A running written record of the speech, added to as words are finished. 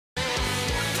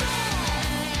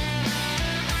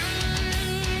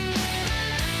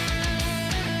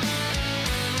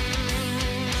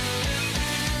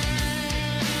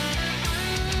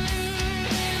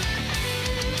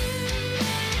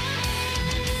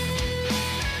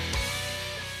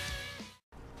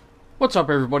What's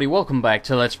up everybody, welcome back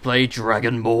to Let's Play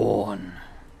Dragonborn.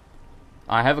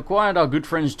 I have acquired our good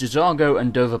friends J'zargo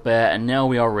and Dovahbear and now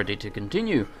we are ready to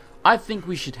continue. I think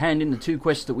we should hand in the two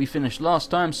quests that we finished last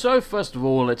time, so first of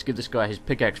all let's give this guy his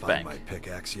pickaxe back. Find my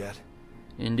pickaxe yet?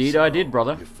 Indeed I did,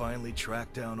 brother. You finally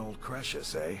tracked down old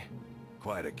Cretius, eh?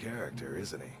 Quite a character,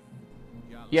 isn't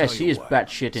he? Yes, he is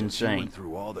batshit insane. You went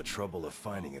through all the trouble of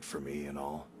finding it for me and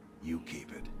all. You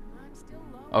keep it.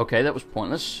 Okay, that was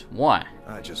pointless. Why?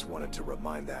 I just wanted to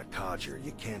remind that codger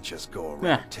you can't just go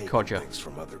around taking things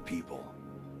from other people.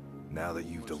 Now that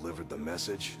you've delivered the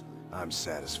message, I'm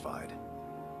satisfied.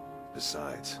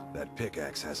 Besides, that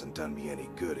pickaxe hasn't done me any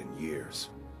good in years.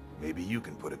 Maybe you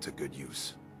can put it to good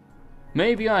use.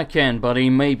 Maybe I can, buddy,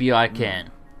 maybe I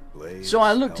can. Blades, so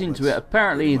I looked helmets, into it.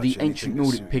 Apparently the anything ancient to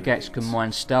Nordic suit pickaxe your can needs.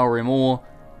 mine Stalrim ore,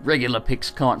 regular picks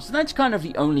can't, so that's kind of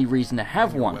the only reason to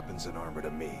have Your one. weapons and armor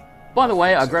to me. By the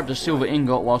way, I Fix it grabbed a up silver right.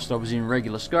 ingot whilst I was in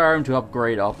regular Skyrim to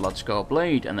upgrade our Bloodscar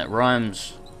blade, and that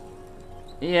rhymes.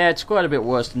 Yeah, it's quite a bit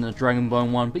worse than the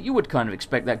Dragonborn one, but you would kind of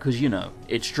expect that because, you know,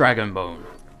 it's Dragonborn.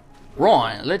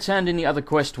 Right, let's hand in the other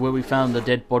quest where we found the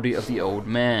dead body of the old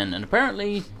man, and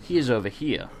apparently he is over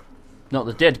here. Not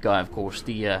the dead guy, of course,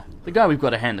 the guy we've got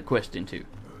to hand the quest into.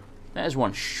 That is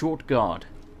one short guard.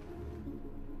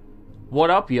 What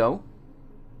up, yo?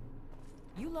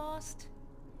 You lost?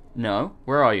 No,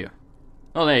 where are you?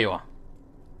 Oh, there you are.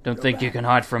 Don't think you can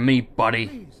hide from me, buddy.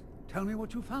 Please, tell me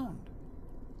what you found.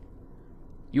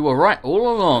 You were right all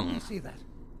Let me along. see that.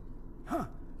 Huh,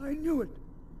 I knew it.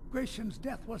 Gratian's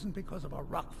death wasn't because of a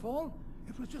rock fall.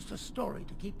 It was just a story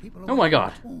to keep people away Oh my from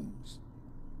God. the tombs.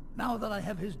 Now that I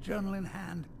have his journal in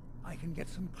hand, I can get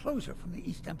some closure from the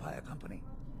East Empire Company.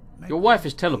 Make Your wife them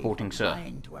is pay teleporting, for sir.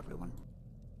 lying to everyone.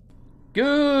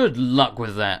 Good luck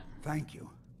with that. Thank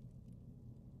you.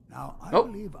 Now, I Oh,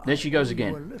 believe there I she goes owe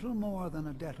again. you a little more than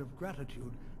a debt of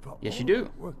gratitude for Yes, all you do.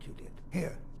 the work you did.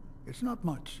 Here, it's not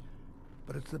much,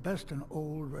 but it's the best an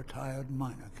old retired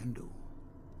miner can do.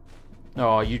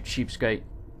 Oh, you cheapskate.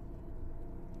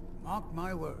 Mark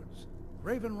my words,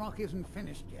 Raven Rock isn't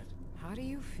finished yet. How do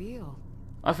you feel?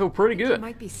 I feel pretty You good.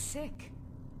 might be sick.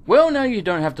 Well, now you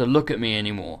don't have to look at me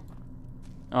anymore.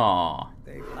 Aw.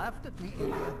 They laughed at me,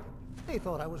 idiot. They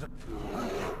thought I was a...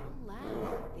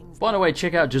 By the way,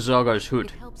 check out J'zargo's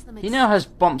hood. He now has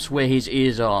bumps where his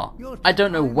ears are. I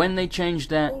don't know when they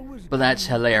changed that, but that's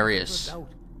hilarious. Don't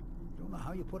know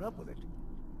how you put up with it.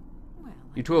 Well,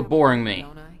 You two are boring me.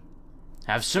 don't I?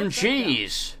 Have some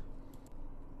cheese!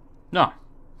 No.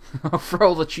 I'll throw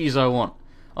all the cheese I want.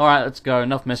 Alright, let's go.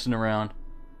 Enough messing around.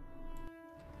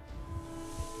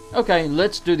 Okay,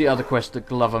 let's do the other quest that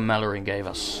Glover Mallory gave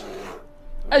us.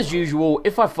 As usual,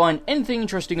 if I find anything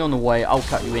interesting on the way, I'll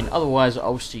cut you in. Otherwise,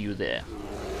 I'll see you there.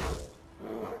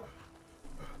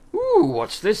 Ooh,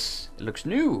 what's this? It looks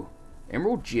new.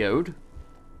 Emerald Geode.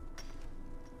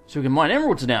 So we can mine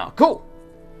emeralds now. Cool!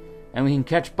 And we can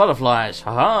catch butterflies.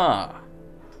 Haha!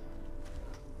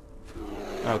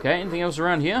 Okay, anything else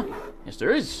around here? Yes,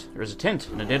 there is. There is a tent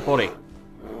and a dead body.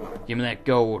 Give me that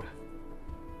gold.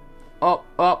 Up,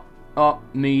 up, up,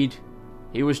 Mead.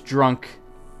 He was drunk.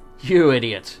 You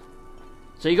idiot.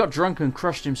 So he got drunk and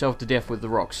crushed himself to death with the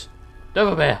rocks.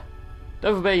 Dovahbear!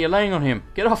 Dovahbear, you're laying on him.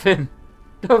 Get off him!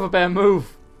 Dovahbear,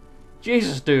 move!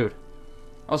 Jesus, dude.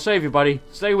 I'll save you, buddy.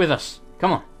 Stay with us.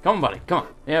 Come on. Come on, buddy. Come on.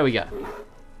 There we go.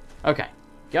 Okay.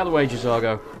 Get out of the way,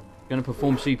 J'zargo. Gonna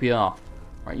perform CPR.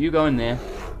 Right, you go in there.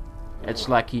 It's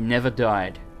like he never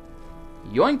died.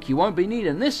 Yoink, you won't be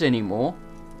needing this anymore.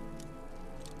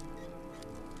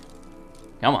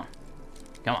 Come on.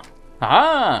 Come on.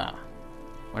 Ha!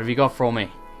 What have you got for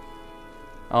me?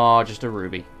 Oh, just a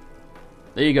ruby.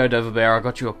 There you go, Dovahbear. I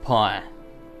got you a pie.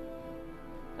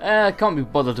 I can't be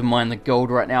bothered to mine the gold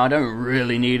right now. I don't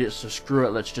really need it, so screw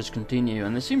it. Let's just continue.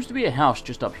 And there seems to be a house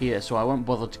just up here, so I won't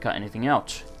bother to cut anything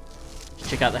out. Let's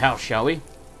check out the house, shall we?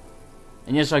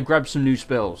 And yes, I grabbed some new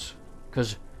spells.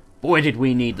 Because, boy, did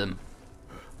we need them.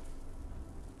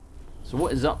 So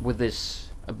what is up with this?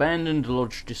 Abandoned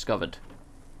lodge discovered.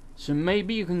 So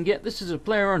maybe you can get this as a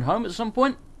player-owned home at some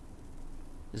point?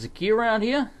 Is a key around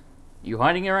here? You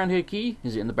hiding around here, key?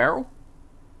 Is it in the barrel?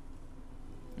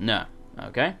 No.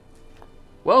 Okay.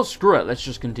 Well, screw it. Let's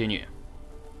just continue.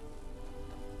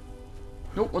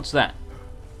 Oh, what's that?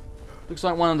 Looks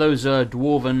like one of those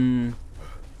dwarven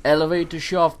elevator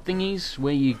shaft thingies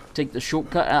where you take the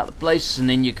shortcut out of the place and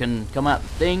then you can come out the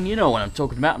thing. You know what I'm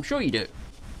talking about. I'm sure you do.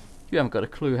 You haven't got a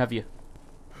clue, have you?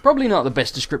 Probably not the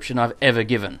best description I've ever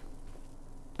given.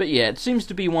 But yeah, it seems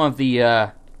to be one of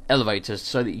the elevators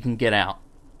so that you can get out.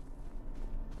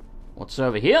 What's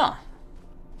over here?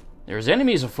 There is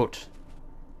enemies afoot.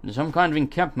 There's some kind of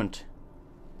encampment.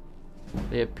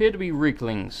 They appear to be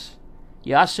Reeklings.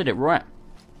 Yeah, I said it right.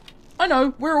 I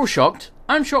know, we're all shocked.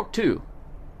 I'm shocked too.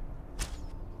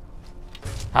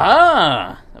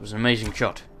 Ah! That was an amazing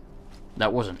shot.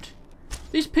 That wasn't.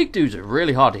 These pig dudes are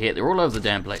really hard to hit. They're all over the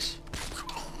damn place.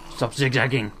 Stop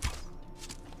zigzagging.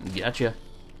 Gotcha.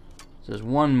 So there's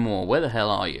one more. Where the hell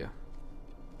are you?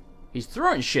 He's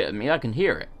throwing shit at me. I can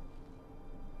hear it.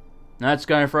 Now it's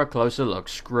going for a closer look.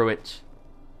 Screw it.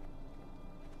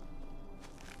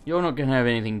 You're not going to have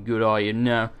anything good, are you?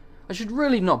 No. I should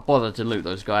really not bother to loot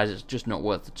those guys. It's just not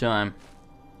worth the time.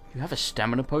 You have a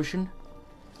stamina potion?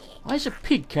 Why is a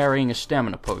pig carrying a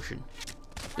stamina potion?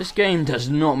 This game does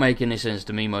not make any sense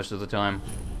to me most of the time.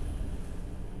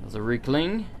 Another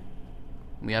Reekling.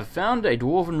 We have found a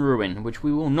dwarven ruin, which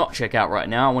we will not check out right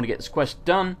now. I want to get this quest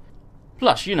done.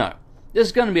 Plus, you know,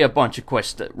 there's going to be a bunch of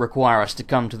quests that require us to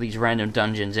come to these random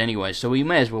dungeons anyway, so we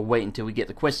may as well wait until we get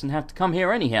the quest and have to come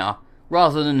here anyhow,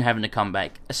 rather than having to come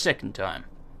back a second time.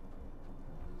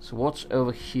 So what's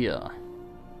over here?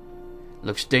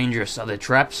 Looks dangerous. Are there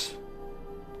traps?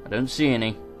 I don't see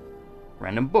any.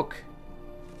 Random book.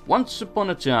 Once upon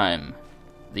a time.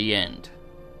 The end.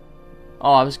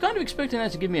 Oh, I was kind of expecting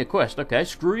that to give me a quest. Okay,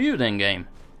 screw you then, game.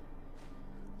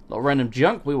 A lot of random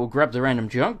junk. We will grab the random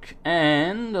junk,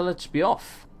 and let's be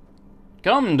off.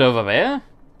 Come, Dovahbear.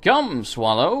 Come,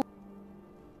 Swallow.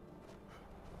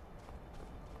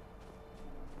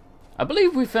 I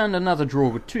believe we found another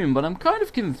Draugr tomb, but I'm kind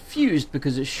of confused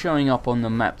because it's showing up on the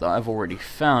map that I've already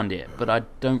found it, but I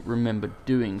don't remember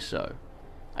doing so.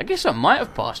 I guess I might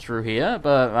have passed through here,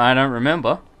 but I don't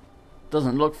remember.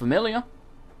 Doesn't look familiar.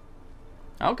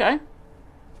 Okay.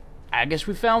 I guess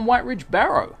we found White Ridge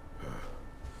Barrow.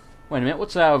 Wait a minute,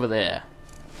 what's that over there?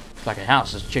 It's like a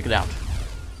house, let's check it out.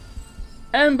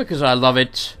 And because I love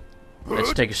it,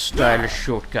 let's take a stylish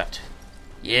shortcut.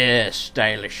 Yeah,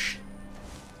 stylish.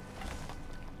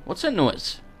 What's that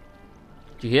noise?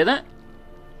 Do you hear that?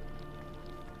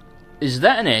 Is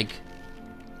that an egg?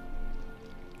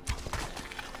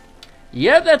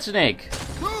 Yeah, that's an egg.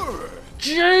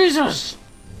 Jesus!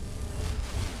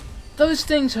 Those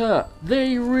things hurt.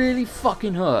 They really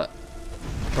fucking hurt.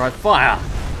 Try fire.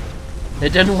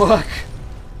 It didn't work.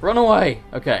 Run away.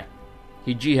 Okay.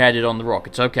 He jihaded on the rock.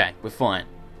 It's okay. We're fine.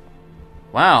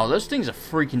 Wow, those things are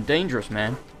freaking dangerous,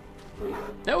 man.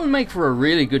 That would make for a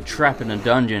really good trap in a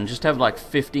dungeon. Just have like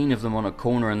 15 of them on a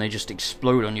corner and they just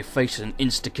explode on your face and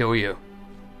insta-kill you.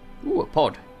 Ooh, a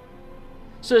pod.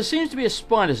 So there seems to be a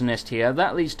spider's nest here.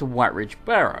 That leads to White Ridge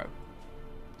Barrow.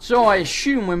 So I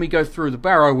assume when we go through the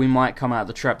barrow we might come out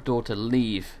the trapdoor to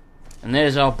leave. And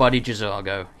there's our buddy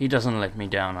J'zargo. He doesn't let me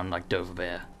down, unlike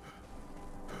Dovahbear.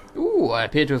 Ooh, I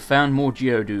appear to have found more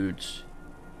geodudes.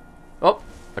 Oh,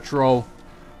 a troll.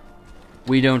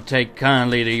 We don't take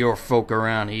kindly to your folk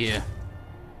around here.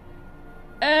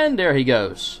 And there he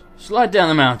goes. Slide down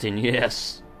the mountain,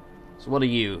 yes. So what are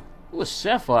you? Ooh, a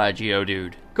sapphire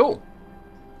geodude. Cool.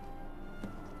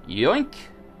 Yoink.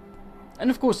 And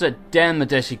of course that damn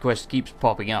Medesi quest keeps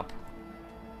popping up.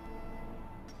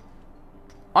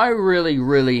 I really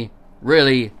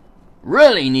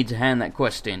need to hand that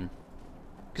quest in.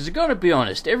 Because I gotta be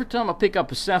honest, every time I pick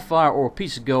up a sapphire or a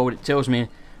piece of gold, it tells me,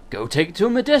 go take it to a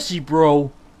Medesi,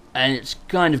 bro. And it's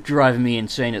kind of driving me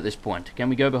insane at this point. Can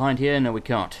we go behind here? No, we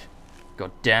can't.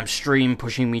 Goddamn stream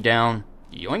pushing me down.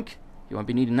 Yoink. You won't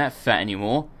be needing that fat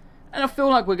anymore. And I feel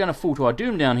like we're gonna fall to our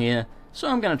doom down here, so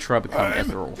I'm gonna try to become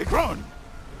ethereal.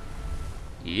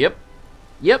 Yep.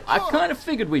 Yep, I kind of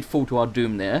figured we'd fall to our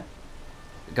doom there.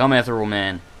 Become ethereal,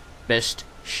 man. Best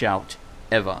shout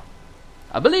ever.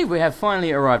 I believe we have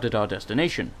finally arrived at our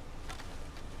destination.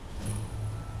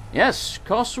 Yes,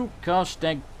 Castle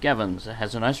Karstaag Caverns. It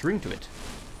has a nice ring to it.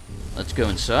 Let's go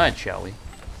inside, shall we?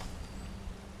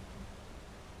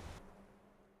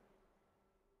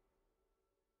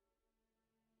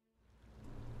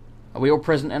 Are we all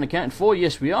present and accounted for?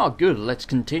 Yes, we are. Good. Let's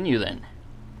continue then.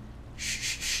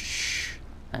 Shh.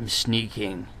 I'm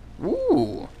sneaking.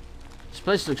 Ooh. This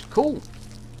place looks cool.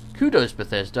 Kudos,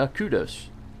 Bethesda. Kudos.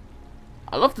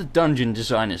 I love the dungeon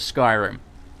design in Skyrim.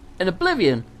 In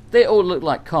Oblivion, they all look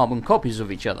like carbon copies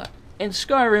of each other. In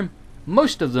Skyrim,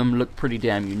 most of them look pretty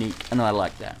damn unique, and I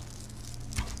like that.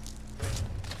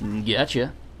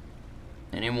 Gotcha.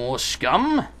 Any more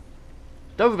scum?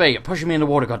 Dovahbear, you're pushing me in the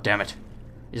water, goddammit.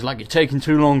 It's like you're taking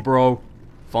too long, bro.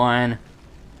 Fine.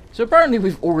 So apparently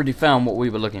we've already found what we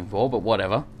were looking for, but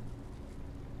whatever.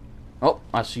 Oh,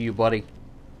 I see you, buddy.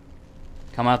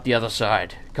 Come out the other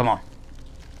side. Come on.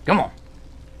 Come on.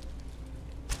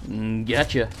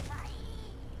 Gotcha.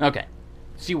 Okay.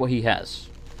 See what he has.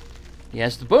 He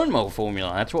has the bone mold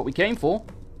formula. That's what we came for.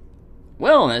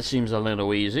 Well, that seems a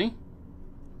little easy.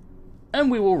 And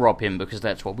we will rob him, because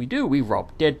that's what we do. We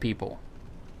rob dead people.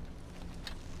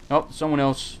 Oh, someone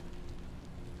else.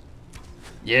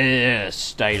 Yeah,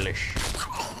 stylish.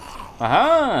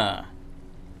 Aha!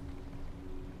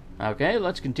 Okay,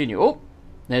 let's continue. Oh,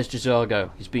 there's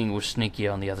J'zargo. He's being all sneaky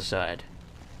on the other side.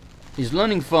 He's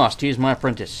learning fast. He is my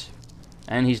apprentice.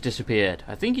 And he's disappeared.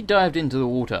 I think he dived into the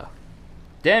water.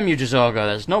 Damn you, J'zargo.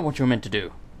 That's not what you're meant to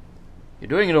do. You're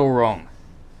doing it all wrong.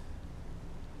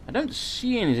 I don't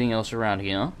see anything else around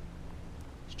here.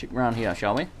 Let's check around here,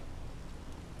 shall we?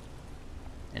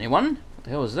 Anyone? What the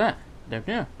hell is that? I don't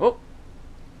know. Oh!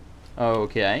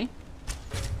 Okay.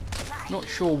 Not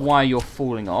sure why you're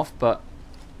falling off, but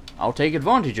I'll take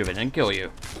advantage of it and kill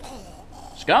you.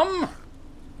 Scum!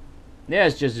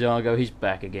 There's J'zargo. He's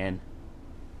back again.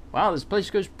 Wow, this place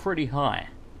goes pretty high.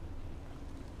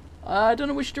 I don't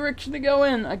know which direction to go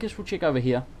in. I guess we'll check over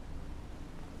here.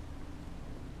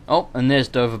 Oh, and there's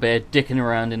Dovahbear dicking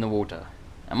around in the water.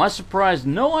 Am I surprised?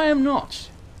 No, I am not.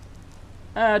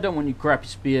 I don't want you crappy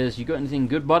spears. You got anything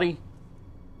good, buddy?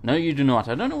 No, you do not.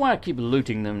 I don't know why I keep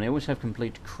looting them. They always have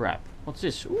complete crap. What's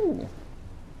this? Ooh.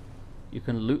 You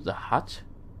can loot the hut?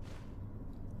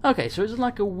 Okay, so it's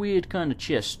like a weird kind of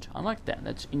chest. I like that.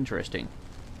 That's interesting.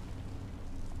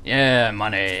 Yeah,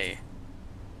 money.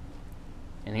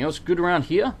 Anything else good around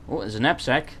here? Oh, there's a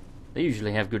knapsack. They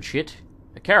usually have good shit.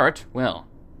 A carrot? Well,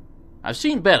 I've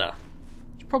seen better.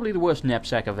 It's probably the worst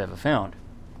knapsack I've ever found.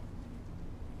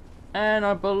 And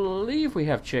I believe we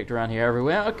have checked around here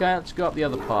everywhere. Okay, let's go up the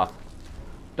other path.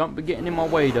 Don't be getting in my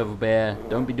way, Dovahbear.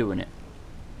 Don't be doing it.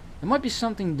 There might be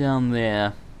something down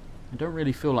there. I don't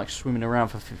really feel like swimming around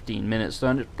for 15 minutes, though,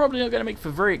 and it's probably not going to make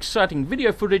for very exciting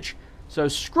video footage, so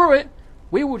screw it.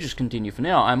 We will just continue for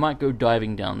now. I might go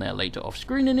diving down there later off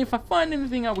screen, and if I find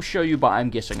anything I will show you, but I'm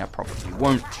guessing I probably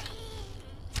won't.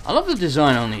 I love the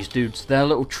design on these dudes. They're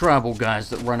little tribal guys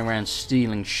that run around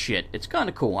stealing shit. It's kind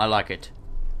of cool. I like it.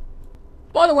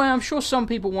 By the way, I'm sure some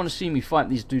people want to see me fight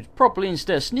these dudes properly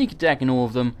instead of sneak attacking all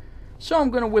of them, so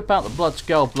I'm going to whip out the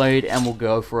Bloodscale Blade and we'll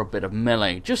go for a bit of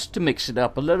melee, just to mix it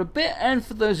up a little bit, and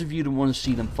for those of you that want to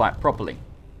see them fight properly.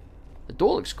 The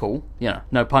door looks cool, you know,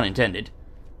 no pun intended.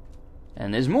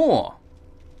 And there's more.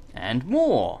 And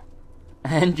more.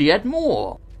 And yet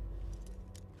more.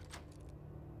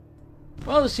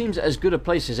 Well, this seems as good a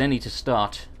place as any to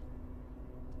start.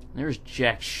 There is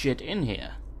jack shit in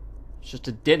here. It's just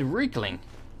a dead Reekling.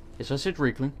 Yes, I said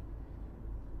Reekling.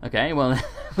 Okay, well, that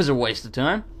was a waste of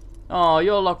time. Oh,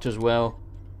 you're locked as well.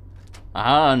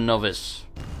 Aha, novice.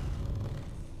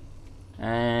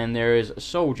 And there is a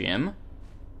soul gem.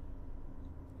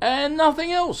 And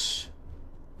nothing else.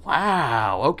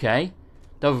 Wow, okay.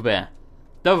 Dovahbear.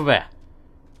 Dovahbear.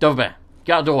 Dovahbear.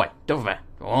 Get out of the doorway. Dovahbear.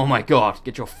 Oh my god,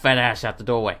 get your fat ass out the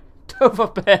doorway.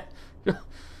 Dovahbear.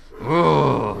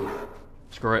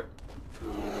 Screw it.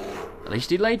 At least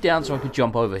he laid down so I could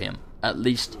jump over him. At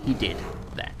least he did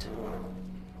that.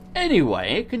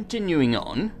 Anyway, continuing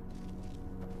on.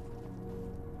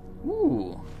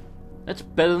 Ooh. That's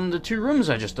better than the 2 rooms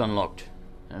I just unlocked.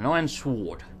 An iron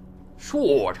sword.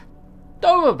 Sword?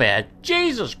 Dovahbear,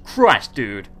 Jesus Christ,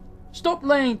 dude. Stop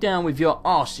laying down with your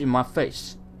ass in my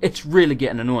face. It's really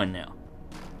getting annoying now.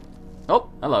 Oh,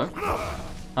 hello.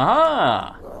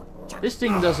 Aha! This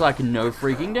thing does like no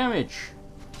freaking damage.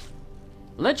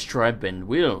 Let's try Bend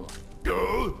Wheel.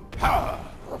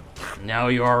 Now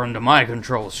you are under my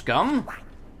control, scum.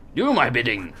 Do my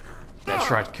bidding. That's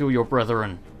right, kill your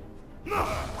brethren.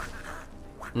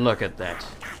 Look at that.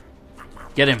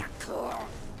 Get him.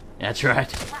 That's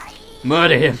right.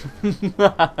 Murder him.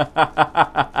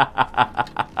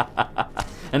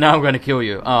 And now I'm going to kill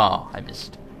you. Oh, I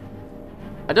missed.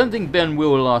 I don't think Ben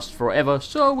will last forever,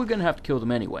 so we're going to have to kill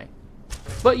them anyway.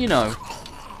 But you know,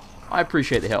 I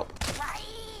appreciate the help.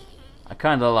 I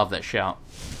kind of love that shout.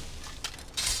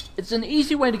 It's an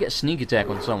easy way to get a sneak attack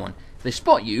on someone. If they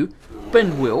spot you,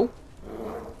 Ben will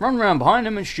run around behind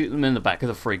them and shoot them in the back of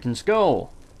the freaking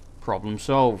skull. Problem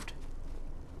solved.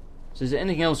 So is there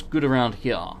anything else good around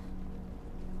here?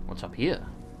 What's up here?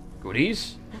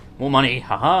 Goodies? More money,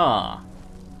 haha!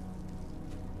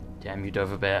 Damn you,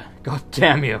 Dovahbear. God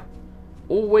damn you!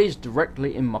 Always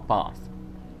directly in my path.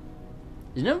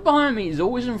 He's never behind me, he's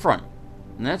always in front.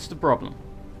 And that's the problem.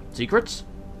 Secrets?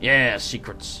 Yeah,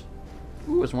 secrets.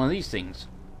 Ooh, it's one of these things.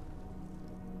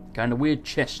 Kind of weird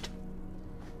chest.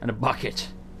 And a bucket.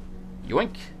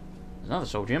 Yoink. There's another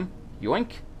soul gem.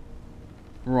 Yoink.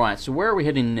 Right, so where are we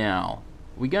heading now?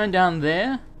 Are we going down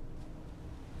there?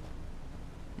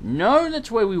 No,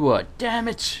 that's where we were. Damn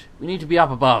it. We need to be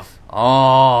up above.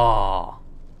 Oh.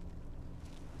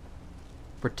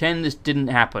 Pretend this didn't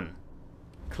happen.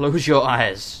 Close your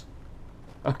eyes.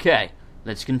 Okay.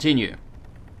 Let's continue.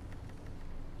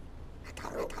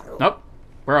 Nope.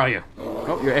 Where are you?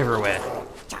 Oh, you're everywhere.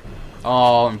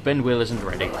 Oh, and Ben Will isn't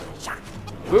ready.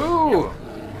 Ooh!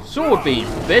 Sword beam,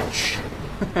 bitch!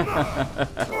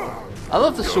 I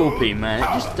love the sword beam, man.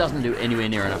 It just doesn't do anywhere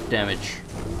near enough damage.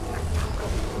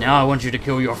 Now I want you to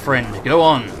kill your friend. Go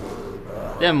on.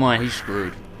 Never mind, he's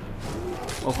screwed.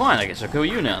 Well, fine, I guess I'll kill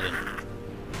you now then.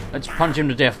 Let's punch him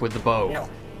to death with the bow.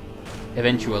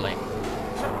 Eventually.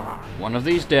 One of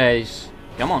these days.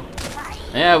 Come on.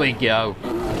 There we go.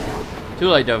 Too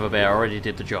late, Dovahbear. I already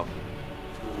did the job.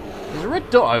 There's a red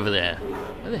dot over there.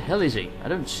 Where the hell is he? I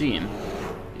don't see him.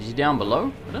 Is he down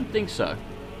below? I don't think so.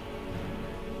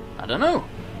 I don't know.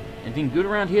 Anything good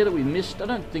around here that we missed? I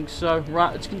don't think so.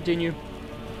 Right, let's continue.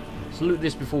 Let's loot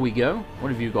this before we go.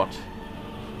 What have you got?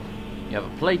 You have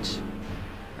a plate.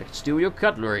 I could steal your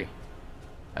cutlery.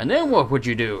 And then what would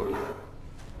you do?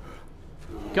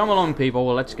 Come along, people.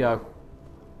 Well, let's go.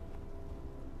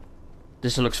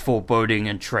 This looks foreboding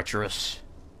and treacherous.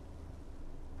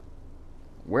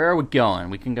 Where are we going?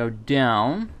 We can go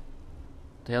down.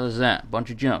 What the hell is that? Bunch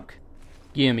of junk.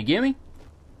 Gimme, gimme.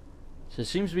 So there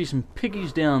seems to be some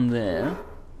piggies down there.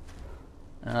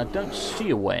 And I don't see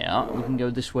a way out. We can go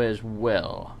this way as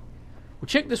well. We'll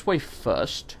check this way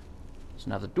first. There's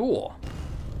another door.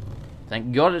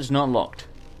 Thank God it's not locked.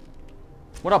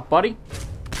 What up, buddy?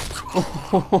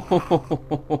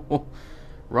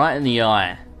 Right in the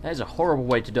eye. That is a horrible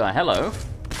way to die. Hello.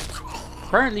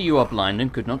 Apparently you are blind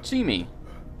and could not see me.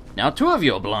 Now two of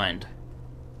you are blind.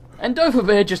 And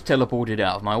Dovahbear just teleported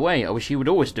out of my way. I wish he would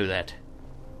always do that.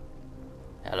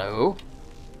 Hello.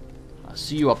 I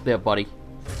see you up there, buddy.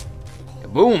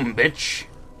 Kaboom, bitch.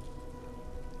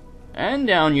 And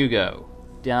down you go.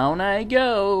 Down I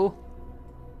go.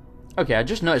 Okay, I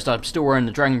just noticed I'm still wearing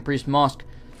the Dragon Priest mask,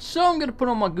 so I'm going to put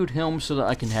on my good helm so that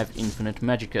I can have infinite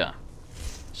magicka.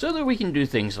 So that we can do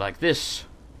things like this.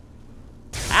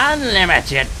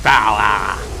 Unlimited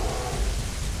power!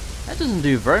 That doesn't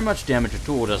do very much damage at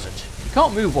all, does it? You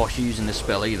can't move whilst you're using this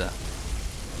spell either.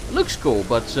 It looks cool,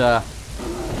 but not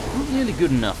nearly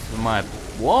good enough for my...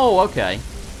 Whoa, okay.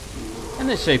 And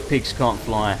they say pigs can't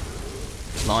fly.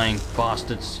 Lying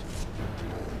bastards.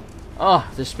 Oh,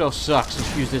 this spell sucks.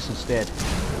 Let's use this instead.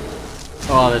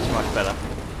 Oh, that's much better.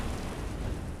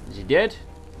 Is he dead?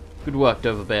 Good work,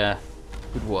 Dovahbear.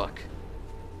 Good work.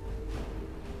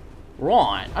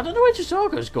 Right. I don't know where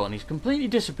Chisago's gone. He's completely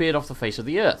disappeared off the face of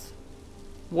the earth.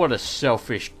 What a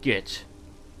selfish git.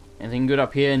 Anything good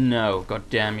up here? No. God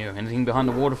damn you. Anything behind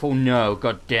the waterfall? No.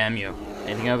 God damn you.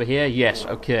 Anything over here? Yes.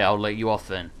 Okay, I'll let you off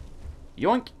then.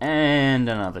 Yoink. And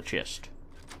another chest.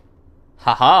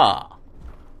 Haha.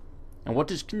 And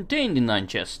what is contained in thine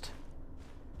chest?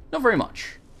 Not very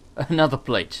much. Another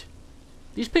plate.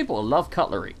 These people love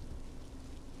cutlery.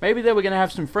 Maybe they were going to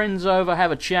have some friends over,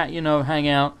 have a chat, you know, hang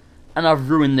out, and I've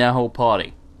ruined their whole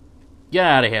party. Get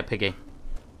out of here, piggy.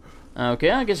 Okay,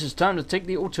 I guess it's time to take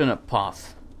the alternate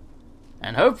path.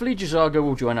 And hopefully Chisago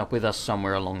will join up with us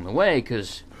somewhere along the way,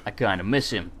 because I kind of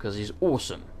miss him, because he's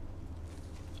awesome.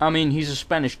 I mean, he's a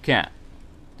Spanish cat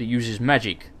that uses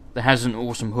magic, that has an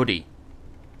awesome hoodie.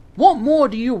 What more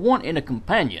do you want in a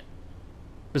companion?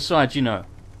 Besides, you know,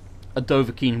 a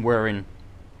Dovahbear wearing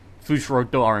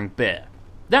Fus-Ro-Dah bear.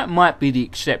 That might be the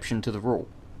exception to the rule.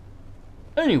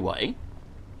 Anyway,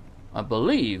 I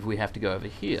believe we have to go over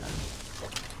here.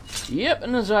 Yep,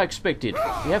 and as I expected,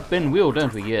 we have Ben Will,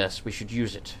 don't we? Yes, we should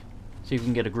use it. See if we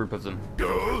can get a group of them.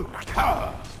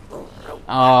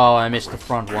 Oh, I missed the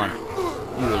front one.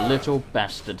 You little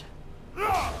bastard.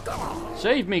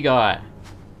 Save me, guy.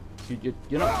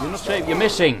 You're not safe. You're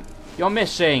missing. You're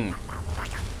missing.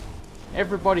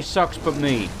 Everybody sucks but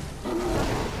me.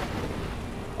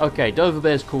 Okay,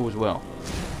 Dovahbear's cool as well.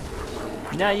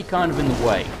 Now you're kind of in the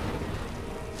way.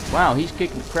 Wow, he's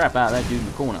kicking the crap out of that dude in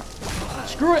the corner.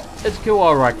 Screw it! Let's kill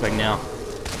our right click now.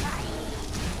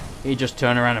 He just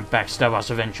turn around and backstab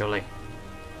us eventually.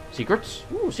 Secrets?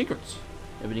 Ooh, secrets.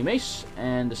 Ebony mace,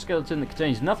 and a skeleton that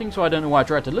contains nothing, so I don't know why I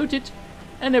tried to loot it.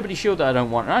 And ebony shield that I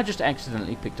don't want, and I just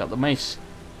accidentally picked up the mace.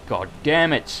 God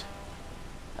damn it.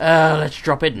 Let's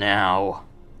drop it now.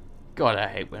 God, I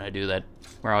hate when I do that.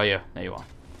 Where are you? There you are.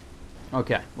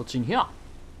 Okay, what's in here?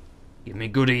 Give me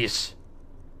goodies.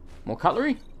 More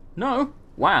cutlery? No?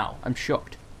 Wow, I'm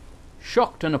shocked.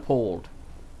 Shocked and appalled.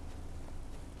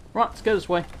 Right, let's go this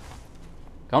way.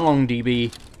 Come along,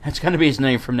 DB. That's going to be his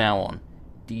name from now on.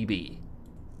 DB.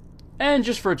 And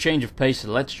just for a change of pace,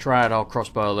 let's try out our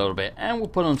crossbow a little bit. And we'll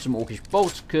put on some orcish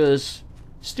bolts, because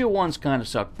steel ones kind of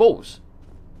suck balls.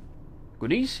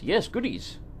 Goodies? Yes,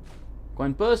 goodies.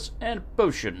 Coin purse and a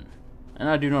potion. And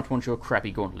I do not want your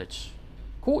crappy gauntlets.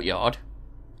 Courtyard?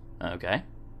 Okay.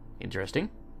 Interesting.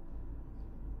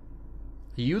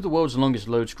 Are you the world's longest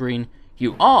load screen?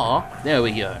 You are? There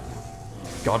we go.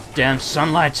 Goddamn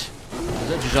sunlight! Is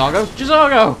that J'zargo?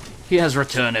 J'zargo! He has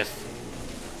returneth.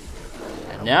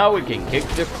 And now we can kick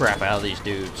the crap out of these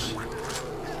dudes.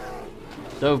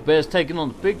 Dovahbear's taking on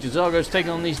the pig, J'zargo's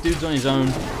taking on these dudes on his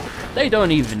own. They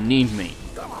don't even need me.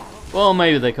 Well,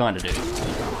 maybe they kinda do.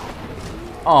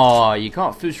 Aw, you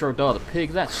can't Fus-Ro-Dah the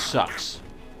pig? That sucks.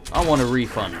 I want a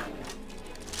refund.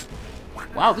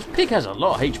 Wow, this pig has a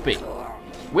lot of HP.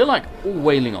 We're like all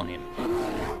wailing on him.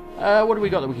 What do we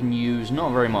got that we can use?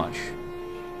 Not very much.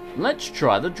 Let's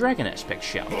try the dragon aspect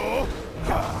shout.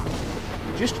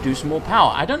 Just to do some more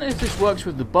power. I don't know if this works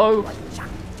with the bow.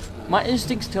 My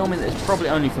instincts tell me that it's probably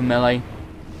only for melee.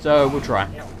 So we'll try.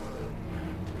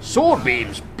 Sword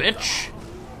beams, bitch!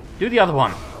 Do the other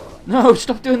one. No,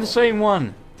 stop doing the same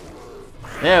one.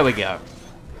 There we go.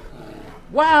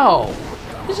 Wow!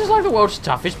 This is like the world's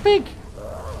toughest pig.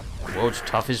 The world's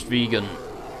toughest vegan.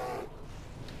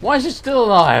 Why is it still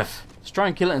alive? Let's try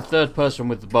and kill it in third person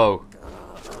with the bow.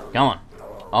 Come on.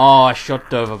 Oh, I shot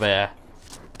Dovahbear.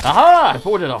 Aha! I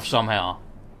pulled it off somehow.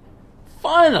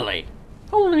 Finally!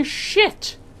 Holy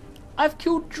shit! I've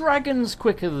killed dragons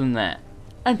quicker than that.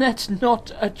 And that's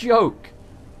not a joke.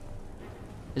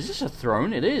 Is this a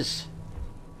throne? It is.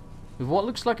 With what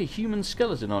looks like a human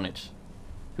skeleton on it.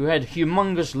 Who had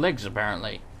humongous legs,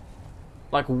 apparently.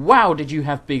 Like, wow, did you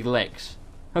have big legs.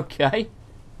 Okay.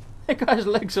 That guy's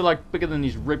legs are like bigger than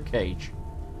his ribcage.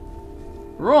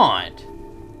 Right.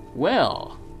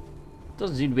 Well.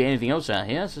 Doesn't seem to be anything else out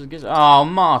here. So I guess. Oh,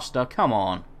 master, come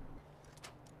on.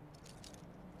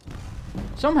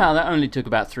 Somehow that only took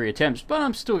about 3 attempts, but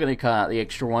I'm still going to cut out the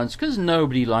extra ones because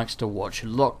nobody likes to watch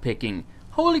lockpicking.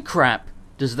 Holy crap,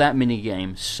 does that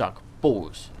minigame suck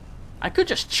balls. I could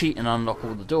just cheat and unlock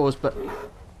all the doors, but...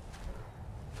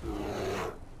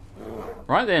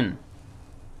 Right then.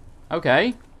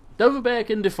 Okay. Dovahbear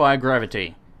can defy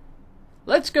gravity.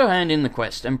 Let's go hand in the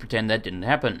quest and pretend that didn't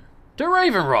happen. To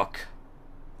Raven Rock!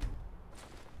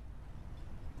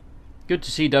 Good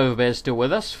to see Dovahbear still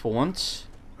with us, for once.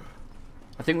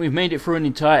 I think we've made it through an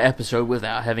entire episode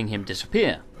without having him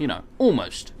disappear. You know,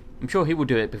 almost. I'm sure he will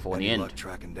do it before the end. Luck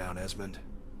tracking down Esmond?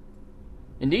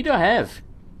 Indeed I have.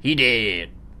 He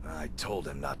did. I told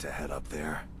him not to head up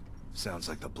there. Sounds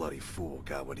like the bloody fool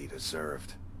got what he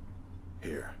deserved.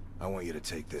 Here, I want you to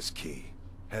take this key.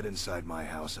 Head inside my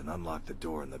house and unlock the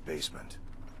door in the basement.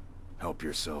 Help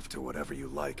yourself to whatever you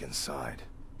like inside.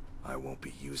 I won't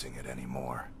be using it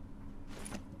anymore.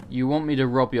 You want me to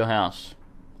rob your house?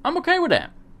 I'm okay with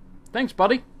that. Thanks,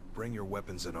 buddy. Bring your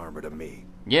weapons and armor to me.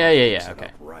 Yeah,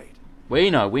 okay. Right. We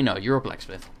know, you're a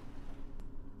blacksmith.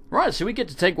 Right, so we get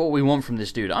to take what we want from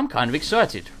this dude. I'm kind of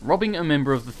excited. Robbing a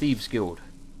member of the Thieves Guild.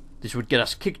 This would get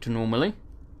us kicked normally.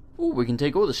 Ooh, we can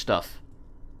take all this stuff.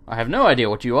 I have no idea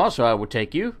what you are, so I will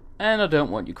take you. And I don't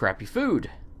want your crappy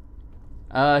food.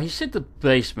 He said the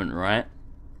basement, right?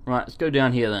 Right, let's go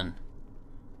down here then.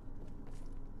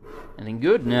 Anything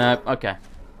good? No, okay.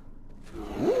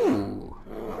 Ooh.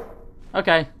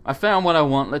 Okay, I found what I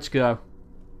want, let's go.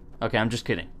 Okay, I'm just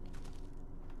kidding.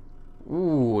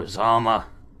 Ooh, it's armor.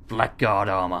 Blackguard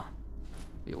armor.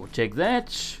 We will take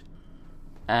that.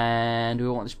 And do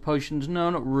we want these potions? No,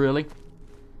 not really.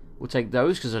 We'll take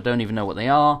those because I don't even know what they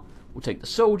are. We'll take the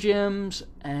soul gems.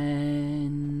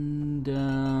 And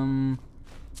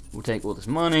we'll take all this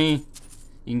money.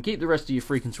 You can keep the rest of your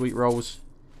freaking sweet rolls.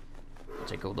 I'll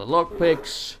take all the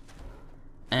lockpicks.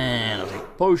 And I'll take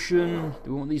a potion.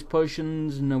 Do we want these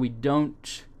potions? No, we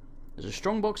don't. There's a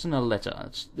strongbox and a letter.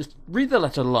 Let's read the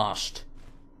letter last.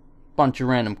 Bunch of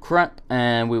random crap,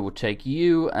 and we will take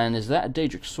you. And is that a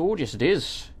Daedric sword? Yes, it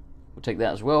is. We'll take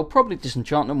that as well. Probably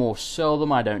disenchant them or sell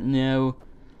them, I don't know.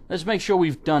 Let's make sure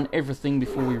we've done everything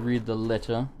before we read the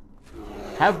letter.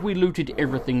 Have we looted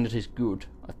everything that is good?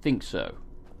 I think so.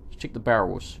 Let's check the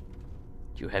barrels.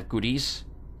 Do you have goodies?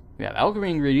 We have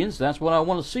alchemy ingredients, that's what I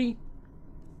want to see.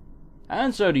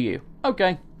 And so do you.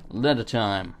 Okay, letter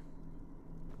time.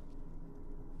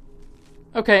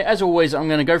 Okay, as always, I'm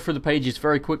going to go through the pages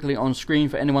very quickly on screen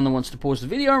for anyone that wants to pause the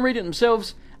video and read it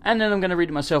themselves, and then I'm going to read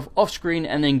it myself off screen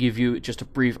and then give you just a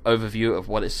brief overview of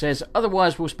what it says.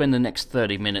 Otherwise, we'll spend the next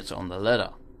 30 minutes on the letter.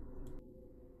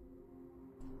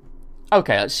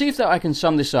 Okay, let's see if I can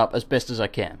sum this up as best as I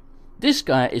can. This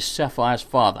guy is Sapphire's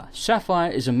father.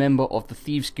 Sapphire is a member of the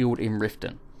Thieves Guild in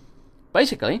Riften.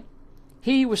 Basically,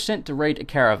 he was sent to raid a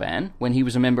caravan when he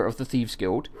was a member of the Thieves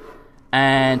Guild,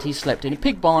 and he slept in a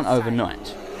pig barn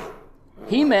overnight.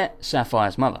 He met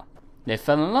Sapphire's mother. They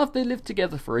fell in love, they lived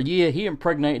together for a year, he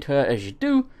impregnated her as you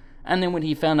do, and then when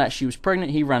he found out she was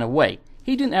pregnant, he ran away. He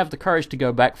he didn't have the courage to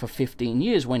go back for 15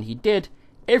 years. When he did,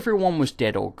 everyone was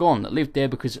dead or gone that lived there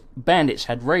because bandits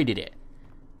had raided it.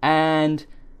 And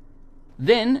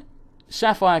then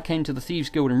Sapphire came to the Thieves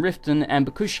Guild in Riften, and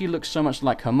because she looked so much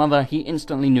like her mother, he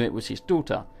instantly knew it was his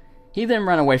daughter. He then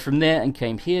ran away from there and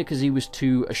came here because he was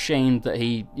too ashamed that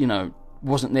he,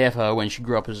 wasn't there for her when she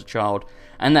grew up as a child,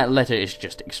 and that letter is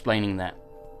just explaining that.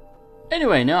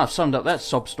 Anyway, now I've summed up that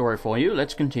sob story for you,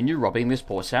 let's continue robbing this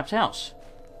poor sap's house.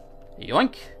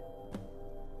 Yoink!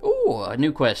 Ooh, a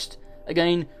new quest.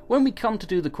 Again, when we come to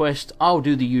do the quest, I'll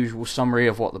do the usual summary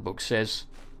of what the book says.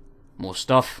 More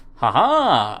stuff.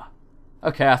 Haha!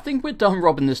 Okay, I think we're done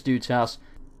robbing this dude's house.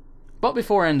 But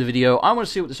before I end the video, I want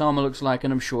to see what this armor looks like,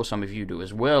 and I'm sure some of you do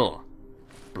as well.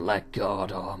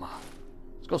 Blackguard armor.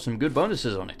 It's got some good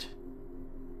bonuses on it.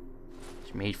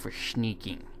 It's made for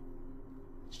sneaking.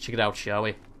 Let's check it out, shall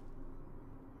we?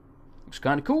 Looks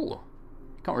kind of cool.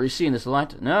 Can't really see in this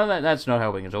light. No, that's not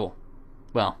helping at all.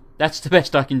 Well, that's the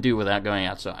best I can do without going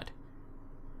outside.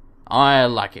 I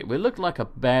like it. We look like a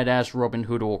badass Robin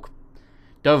Hood orc.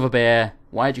 Dovahbear,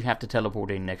 why'd you have to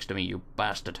teleport in next to me, you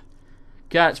bastard?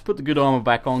 Cats, put the good armor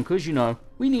back on, because,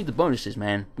 we need the bonuses,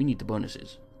 man. We need the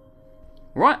bonuses.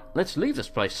 Right, let's leave this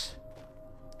place.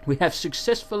 We have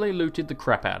successfully looted the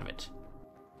crap out of it.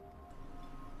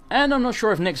 And I'm not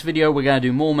sure if next video we're going to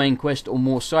do more main quest or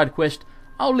more side quest.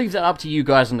 I'll leave that up to you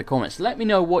guys in the comments. Let me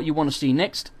know what you want to see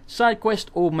next, side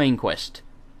quest or main quest.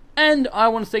 And I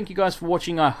want to thank you guys for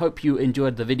watching. I hope you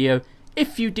enjoyed the video.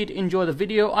 If you did enjoy the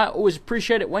video, I always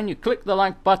appreciate it when you click the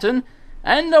like button.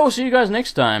 And I will see you guys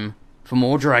next time for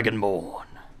more Dragonborn.